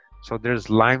thigh. So there's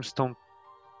limestone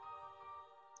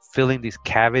filling these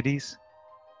cavities.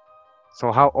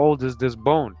 So how old is this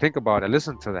bone? Think about it.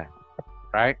 Listen to that,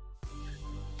 right?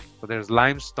 So there's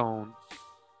limestone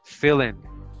filling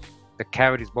the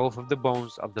cavities both of the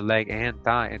bones of the leg and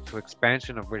thigh, into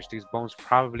expansion of which these bones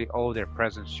probably owe their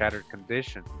present shattered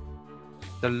condition.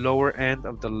 The lower end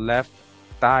of the left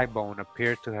thigh bone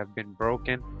appeared to have been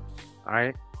broken,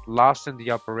 right? Lost in the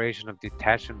operation of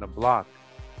detaching the block.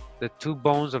 The 2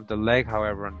 bones of the leg,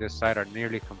 however, on this side are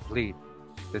nearly complete.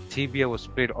 The tibia was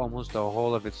split almost the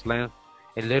whole of its length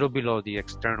a little below the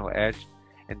external edge,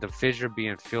 and the fissure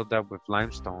being filled up with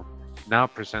limestone now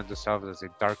presents itself as a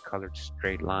dark-colored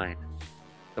straight line.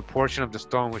 The portion of the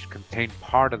stone which contained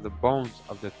part of the bones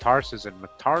of the tarsus and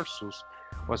metatarsus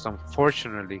was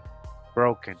unfortunately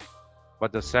broken,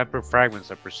 but the separate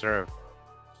fragments are preserved.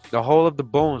 The whole of the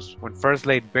bones, when first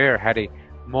laid bare, had a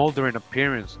moldering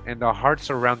appearance, and the hard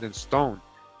surrounding stone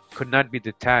could not be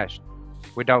detached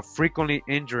without frequently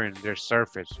injuring their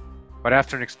surface, but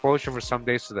after an exposure for some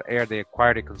days to the air, they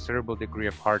acquired a considerable degree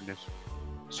of hardness.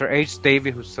 Sir H.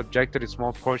 Davy, who subjected a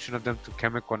small portion of them to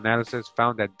chemical analysis,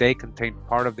 found that they contained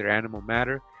part of their animal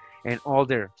matter and all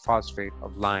their phosphate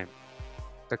of lime.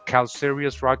 The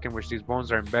calcareous rock in which these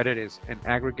bones are embedded is an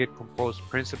aggregate composed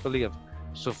principally of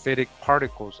sulfidic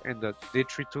particles and the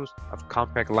detritus of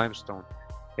compact limestone.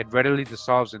 It readily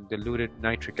dissolves in diluted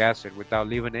nitric acid without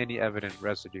leaving any evident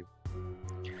residue.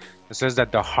 It says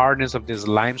that the hardness of this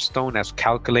limestone, as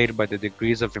calculated by the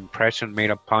degrees of impression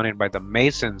made upon it by the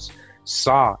mason's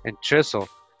saw and chisel,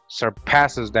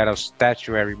 surpasses that of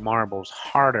statuary marbles.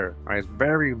 Harder, right? It's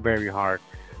very, very hard.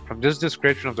 From this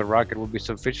description of the rock, it will be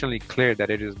sufficiently clear that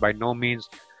it is by no means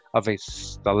of a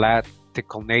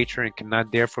stalactical nature and cannot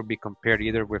therefore be compared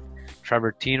either with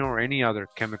travertino or any other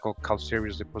chemical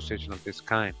calcareous deposition of this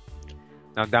kind.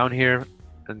 Now down here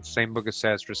in the same book it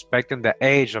says, respecting the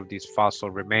age of these fossil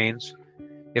remains,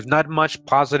 if not much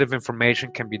positive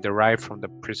information can be derived from the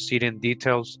preceding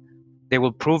details, they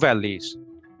will prove at least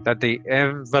that the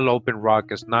enveloping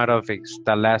rock is not of a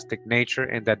stalastic nature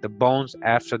and that the bones,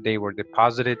 after they were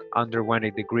deposited, underwent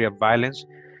a degree of violence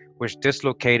which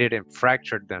dislocated and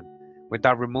fractured them,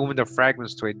 without removing the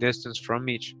fragments to a distance from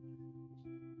each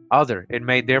other. It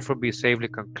may therefore be safely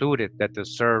concluded that the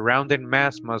surrounding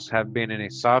mass must have been in a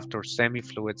soft or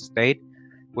semi-fluid state,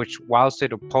 which, whilst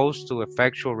it opposed to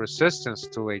effectual resistance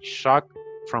to a shock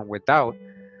from without,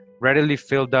 readily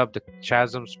filled up the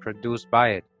chasms produced by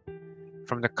it.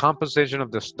 From the composition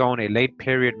of the stone, a late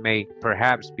period may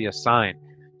perhaps be assigned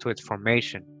to its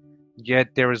formation, yet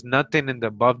there is nothing in the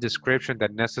above description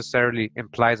that necessarily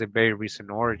implies a very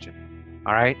recent origin.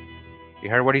 All right? You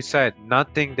heard what he said.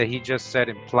 Nothing that he just said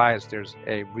implies there's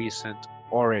a recent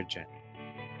origin.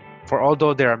 For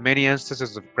although there are many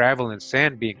instances of gravel and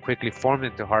sand being quickly formed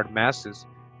into hard masses,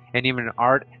 and even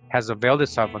art has availed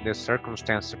itself on this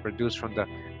circumstance to produce from the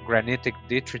granitic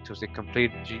detritus a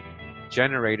complete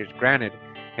generated granite,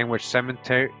 in which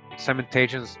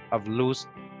cementations of loose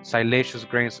siliceous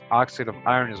grains, oxide of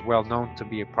iron is well known to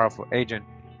be a powerful agent,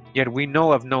 yet we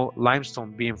know of no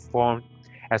limestone being formed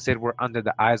as it were under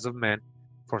the eyes of men,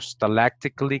 for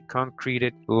stalactically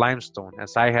concreted limestone,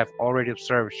 as I have already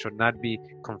observed, should not be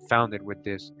confounded with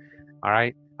this. All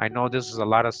right, I know this is a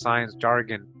lot of science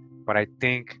jargon, but I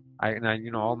think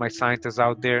all my scientists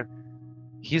out there,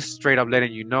 he's straight up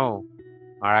letting you know.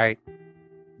 All right,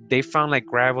 they found like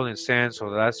gravel and sand, so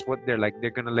that's what they're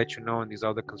gonna let you know in these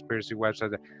other conspiracy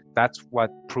websites. That's what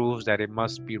proves that it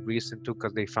must be recent too,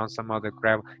 because they found some other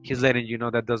gravel. He's letting you know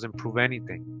that doesn't prove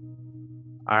anything.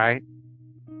 All right.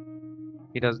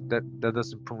 That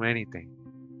doesn't prove anything.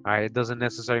 All right, it doesn't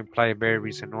necessarily imply a very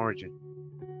recent origin.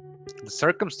 The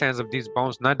circumstance of these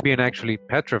bones not being actually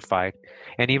petrified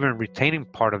and even retaining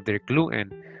part of their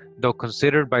gluten, though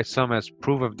considered by some as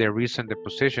proof of their recent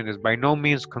deposition, is by no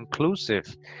means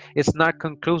conclusive. It's not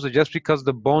conclusive just because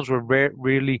the bones were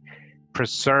really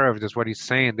preserved, is what he's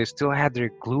saying. They still had their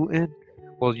gluten.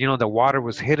 Well, the water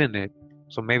was hitting it,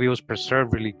 so maybe it was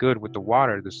preserved really good with the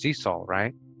water, the sea salt,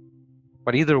 right?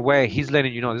 But either way, he's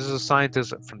letting you know. This is a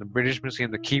scientist from the British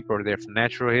Museum, the keeper there from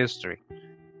natural history.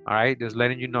 All right, just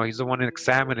letting you know he's the one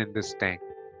examining this thing.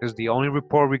 This is the only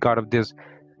report we got of this,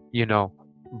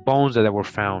 bones that were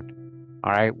found.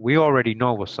 All right, we already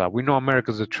know what's up. We know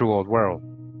America's a true old world.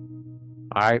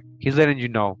 All right, he's letting you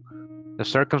know the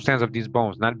circumstance of these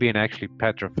bones not being actually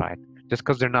petrified, just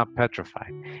because they're not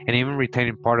petrified, and even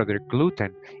retaining part of their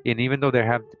gluten. And even though they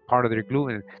have part of their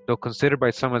gluten, though considered by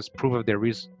some as proof of their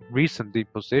recent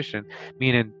deposition,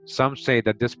 meaning some say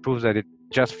that this proves that it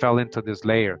just fell into this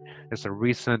layer. It's a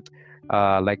recent,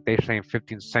 like they're saying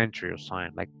 15th century or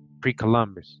something, like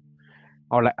pre-Columbus.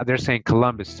 Or like they're saying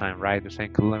Columbus time, right? They're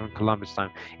saying Columbus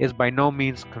time. It's by no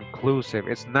means conclusive.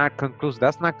 It's not conclusive.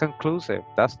 That's not conclusive.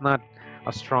 That's not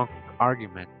a strong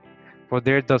argument. For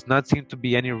there does not seem to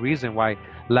be any reason why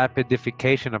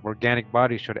lapidification of organic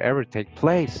bodies should ever take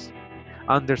place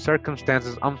under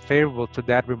circumstances unfavorable to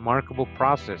that remarkable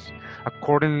process.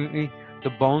 Accordingly, the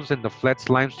bones in the Fletch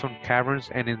limestone caverns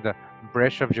and in the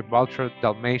Bresch of Gibraltar,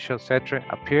 Dalmatia, etc.,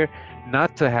 appear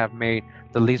not to have made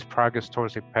the least progress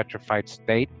towards a petrified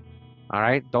state. All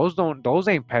right, those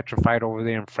ain't petrified over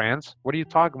there in France. What are you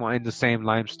talking about? In the same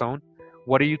limestone?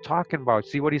 What are you talking about?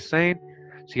 See what he's saying?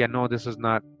 See, I know this is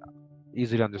not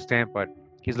easy to understand, but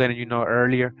he's letting you know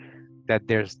earlier that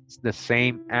there's the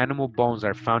same animal bones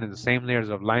are found in the same layers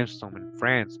of limestone in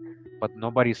France, but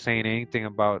nobody's saying anything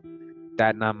about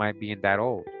that not might being that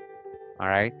old. All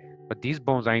right, but these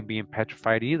bones ain't being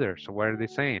petrified either. So what are they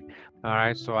saying? All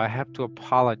right, so I have to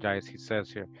apologize, he says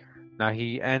here. Now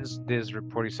he ends this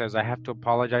report. He says, I have to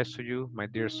apologize to you, my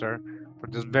dear sir, for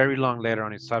this very long letter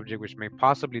on a subject which may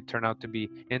possibly turn out to be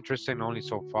interesting only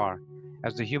so far.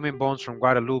 As the human bones from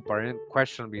Guadeloupe are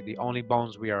unquestionably the only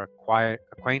bones we are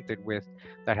acquainted with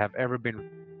that have ever been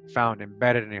found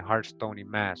embedded in a hard stony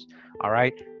mass. All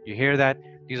right, you hear that?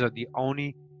 These are the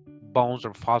only bones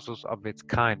or fossils of its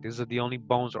kind. These are the only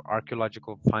bones or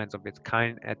archaeological finds of its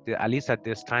kind at least at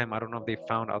this time. I don't know if they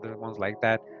found other ones like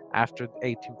that after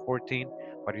 1814,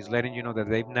 but he's letting you know that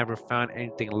they've never found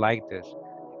anything like this,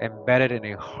 embedded in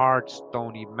a hard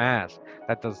stony mass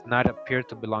that does not appear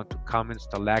to belong to common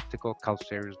stalactical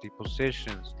calcareous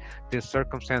depositions. This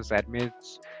circumstance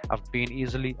admits of being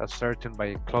easily ascertained by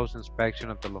a close inspection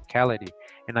of the locality,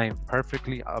 and I am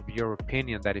perfectly of your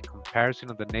opinion that a comparison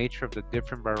of the nature of the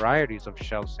different varieties of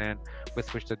shell sand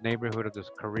with which the neighborhood of the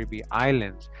Caribbean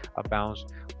islands abounds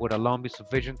would alone be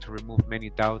sufficient to remove many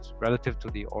doubts relative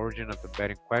to the origin of the bed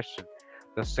in question.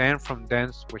 The sand from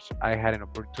thence which I had an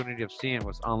opportunity of seeing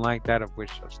was unlike that of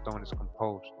which a stone is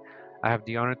composed. I have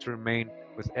the honor to remain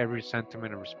with every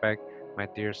sentiment of respect, my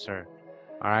dear sir.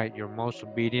 All right, your most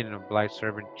obedient and obliged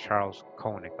servant, Charles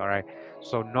Koenig. All right,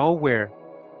 so nowhere,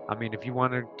 I mean, if you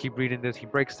want to keep reading this, he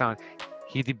breaks down,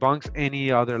 he debunks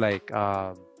any other like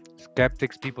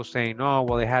skeptics, people saying, no,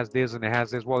 well, it has this and it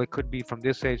has this. Well, it could be from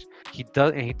this age. He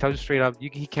does, and he tells you straight up,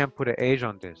 he can't put an age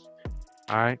on this.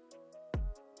 All right,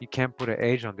 you can't put an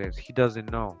age on this. He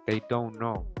doesn't know. They don't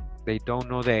know. They don't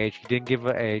know the age. He didn't give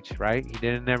an age, right? He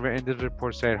didn't never in this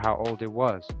report said how old it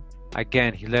was.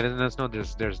 Again, he letting us know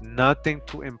there's nothing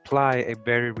to imply a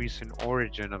very recent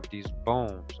origin of these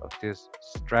bones, of this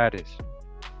stratus.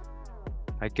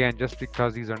 Again, just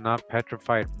because these are not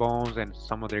petrified bones and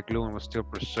some of their gluing was still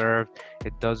preserved,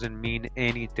 it doesn't mean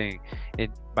anything. It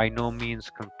by no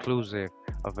means conclusive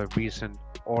of a recent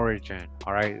origin.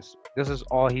 All right, this is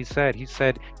all he said. He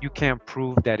said you can't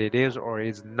prove that it is or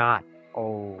is not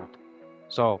old.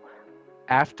 So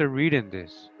after reading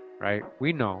this, right,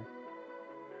 we know.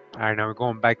 All right, now we're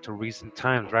going back to recent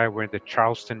times, right? We're in the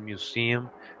Charleston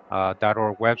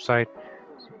Museum.org website.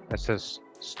 That says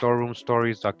Storeroom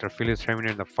Stories, Dr. Felix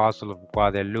Herminer and the Fossil of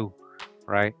Guadeloupe,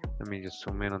 right? Let me just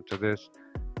zoom in onto this.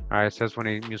 All right, it says when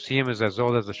a museum is as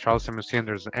old as the Charleston Museum,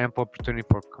 there's ample opportunity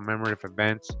for commemorative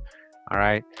events. All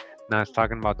right, now it's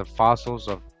talking about the fossils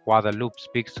of Guadeloupe,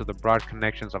 speaks to the broad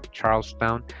connections of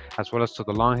Charlestown, as well as to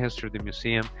the long history of the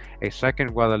museum. A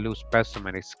second Guadeloupe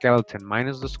specimen, a skeleton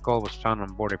minus the skull, was found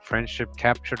on board a French ship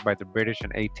captured by the British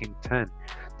in 1810.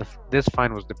 This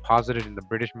find was deposited in the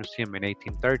British Museum in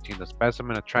 1813. The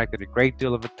specimen attracted a great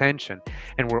deal of attention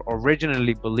and were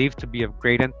originally believed to be of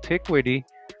great antiquity.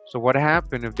 So what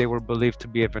happened if they were believed to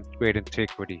be of great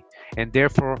antiquity? And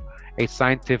therefore a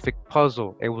scientific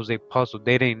puzzle. It was a puzzle.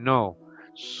 They didn't know.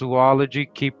 Zoology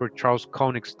keeper Charles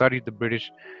Koenig studied the British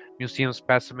Museum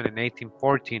specimen in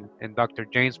 1814, and Dr.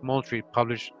 James Moultrie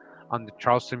published on the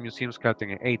Charleston Museum skeleton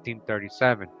in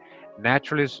 1837.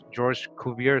 Naturalist George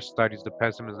Cuvier studies the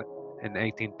specimens in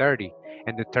 1830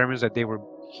 and determines that they were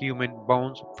human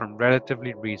bones from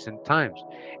relatively recent times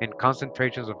in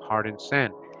concentrations of hardened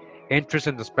sand. Interest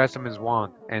in the specimens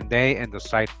waned, and they and the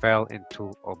site fell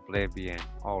into oblivion.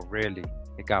 Oh, really?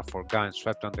 It got forgotten,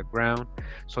 swept on the ground.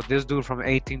 So this dude from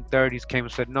 1830s came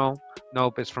and said, no,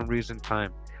 nope, it's from recent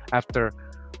time. After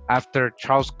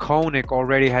Charles Koenig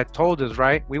already had told us,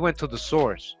 right? We went to the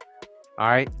source. All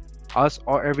right, us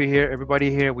or everybody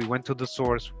here, we went to the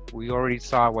source. We already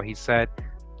saw what he said.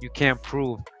 You can't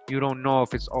prove. You don't know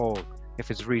if it's old,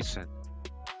 if it's recent,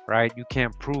 right? You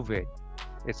can't prove it.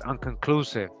 It's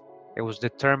unconclusive. It was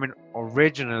determined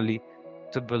originally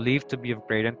to believe to be of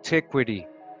great antiquity.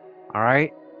 All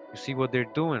right, you see what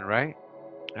they're doing, right?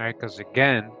 All right, because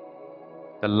again,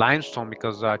 the limestone,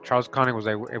 because Charles Koenig was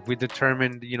like, if we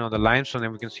determined, the limestone,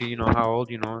 then we can see, how old,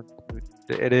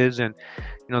 it is, and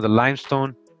the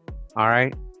limestone. All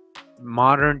right,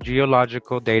 modern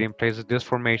geological dating places this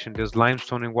formation, this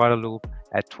limestone in Guadeloupe,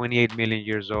 at 28 million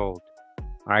years old. All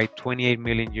right, 28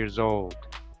 million years old.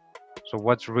 So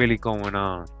what's really going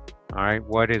on? All right,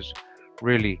 what is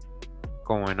really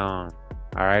going on?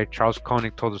 All right, Charles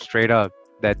Koenig told us straight up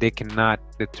that they cannot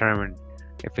determine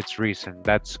if it's recent.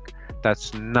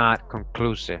 That's not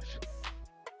conclusive.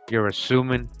 You're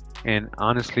assuming, and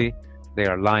honestly, they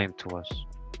are lying to us.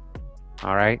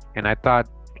 All right, and I thought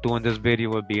doing this video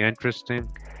would be interesting.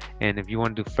 And if you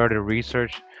want to do further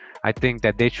research, I think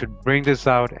that they should bring this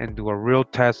out and do a real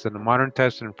test and a modern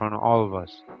test in front of all of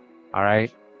us. All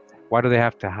right? Why do they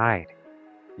have to hide?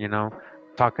 You know,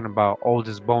 talking about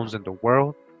oldest bones in the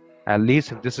world. At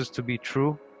least if this is to be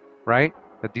true, right?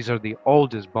 That these are the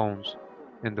oldest bones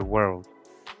in the world.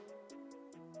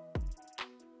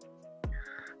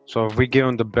 So if we give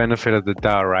them the benefit of the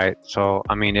doubt, right? So,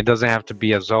 I mean, it doesn't have to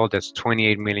be as old as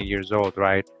 28 million years old,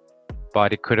 right?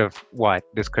 But it could have, what?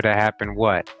 This could have happened,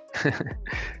 what?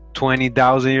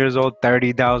 20,000 years old,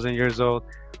 30,000 years old,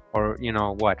 or, you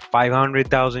know, what?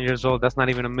 500,000 years old? That's not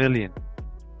even a million.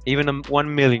 Even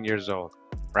 1 million years old,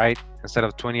 right? Instead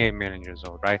of 28 million years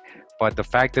old, right? But the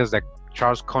fact is that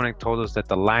Charles Koenig told us that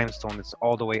the limestone is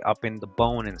all the way up in the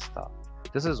bone and stuff.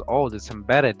 This is old, it's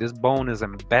embedded. This bone is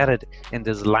embedded in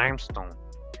this limestone.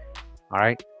 All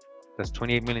right, that's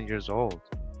 28 million years old.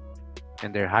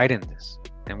 And they're hiding this.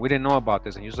 And we didn't know about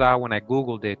this. And you saw when I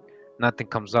Googled it, nothing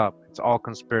comes up. It's all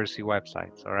conspiracy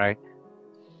websites, all right?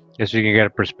 Just so you can get a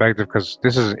perspective, because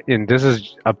this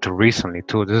is up to recently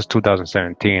too. This is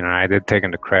 2017, all right? They're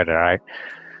taking the credit, all right?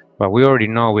 But we already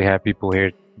know we have people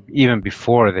here even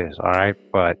before this, all right?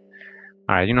 But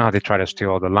all right, you know how they try to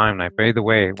steal all the limelight. By the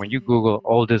way, when you Google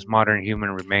oldest modern human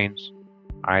remains,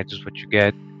 all right, this is what you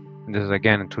get. And this is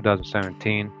again in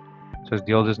 2017. It says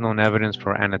the oldest known evidence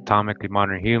for anatomically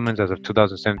modern humans as of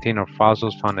 2017 are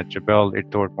fossils found at Jebel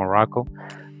Irtour, Morocco,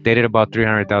 dated about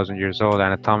 300,000 years old.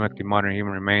 Anatomically modern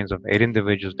human remains of 8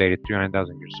 individuals dated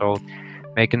 300,000 years old,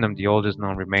 making them the oldest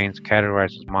known remains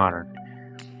categorized as modern.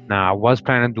 Now, I was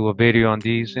planning to do a video on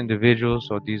these individuals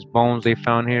or these bones they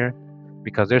found here,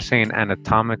 because they're saying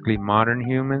anatomically modern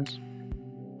humans,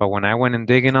 but when I went and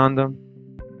digging on them,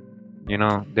 you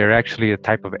know, they're actually a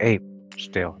type of ape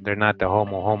still. They're not the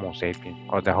Homo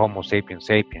sapien or the Homo sapien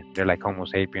sapien. They're like Homo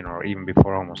sapien or even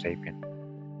before Homo sapien.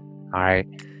 All right,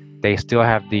 they still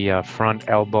have the front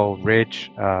elbow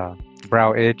ridge,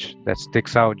 brow ridge that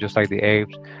sticks out just like the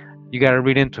apes. You got to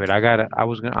read into it.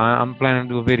 I'm planning to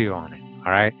do a video on it.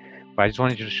 All right, but I just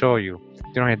wanted to show you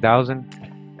 300,000.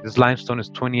 This limestone is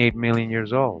 28 million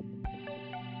years old.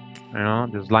 You know,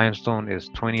 this limestone is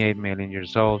 28 million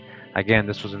years old. Again,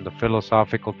 this was in the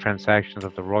Philosophical Transactions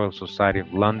of the Royal Society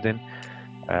of London,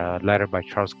 a letter by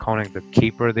Charles Koenig, the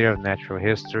keeper there of natural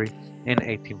history, in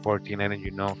 1814. And you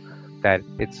know that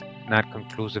it's not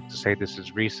conclusive to say this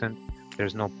is recent.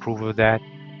 There's no proof of that.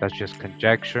 That's just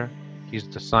conjecture. He's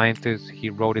the scientist. He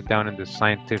wrote it down in the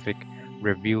scientific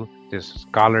review, this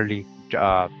scholarly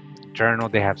journal.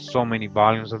 They have so many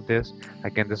volumes of this.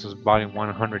 Again, this is volume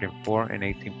 104 in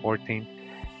 1814.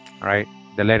 All right,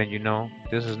 they're letting you know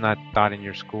this is not taught in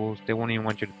your schools. They won't even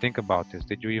want you to think about this.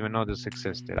 Did you even know this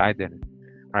existed? I didn't.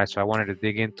 All right, so I wanted to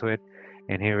dig into it,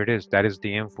 and here it is. That is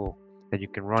the info that you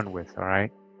can run with. All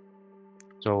right,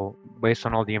 so based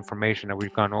on all the information that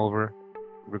we've gone over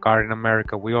regarding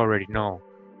America, we already know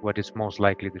what is most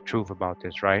likely the truth about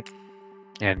this, right?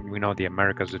 And we know the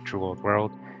America is the true old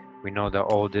world. We know the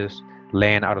oldest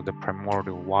land out of the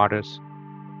primordial waters.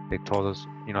 They told us,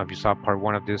 you know, if you saw part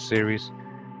 1 of this series,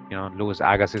 you know, Louis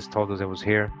Agassiz told us it was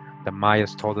here. The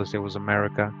Mayas told us it was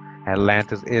America.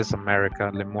 Atlantis is America.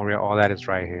 Lemuria, all that is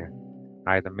right here.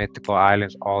 All right, the mythical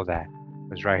islands, all that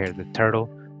is right here. The turtle,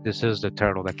 this is the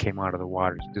turtle that came out of the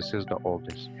waters. This is the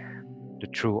oldest, the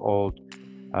true old,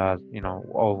 you know,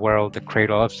 old world, the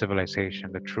cradle of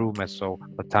civilization, the true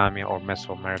Mesopotamia or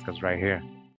Mesoamerica is right here.